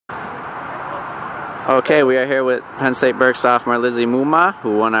Okay, we are here with Penn State Berks sophomore Lizzie Mummau,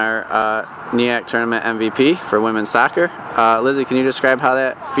 who won our NEAC tournament MVP for women's soccer. Lizzie, can you describe how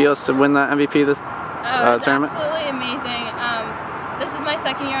that feels to win the MVP this tournament? It's absolutely amazing. This is my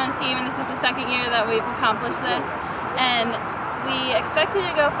second year on the team, and this is the second year that we've accomplished this. And we expected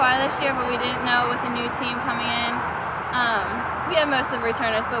to go far this year, but we didn't know with a new team coming in. We have most of the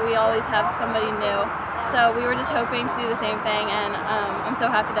returners, but we always have somebody new. So we were just hoping to do the same thing, and I'm so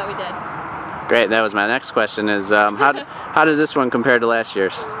happy that we did. Great. That was my next question. Is how does this one compare to last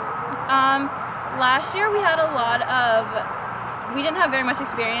year's? Last year we had we didn't have very much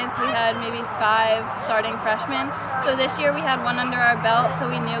experience. We had maybe 5 starting freshmen. So this year we had 1 under our belt,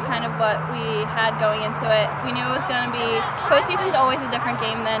 so we knew kind of what we had going into it. We knew it was going to be, postseason's always a different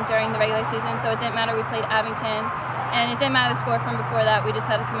game than during the regular season, so it didn't matter. We played Abington, and it didn't matter the score from before that. We just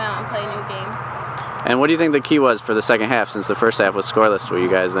had to come out and play a new game. And what do you think the key was for the second half, since the first half was scoreless for you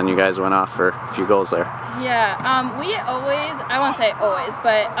guys, then you guys went off for a few goals there? Yeah, we always, I won't say always,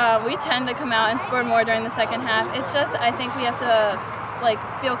 but we tend to come out and score more during the second half. It's just, I think we have to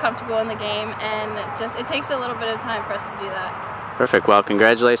feel comfortable in the game, and just, it takes a little bit of time for us to do that. Perfect. Well,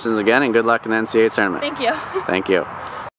 congratulations again, and good luck in the NCAA tournament. Thank you. Thank you.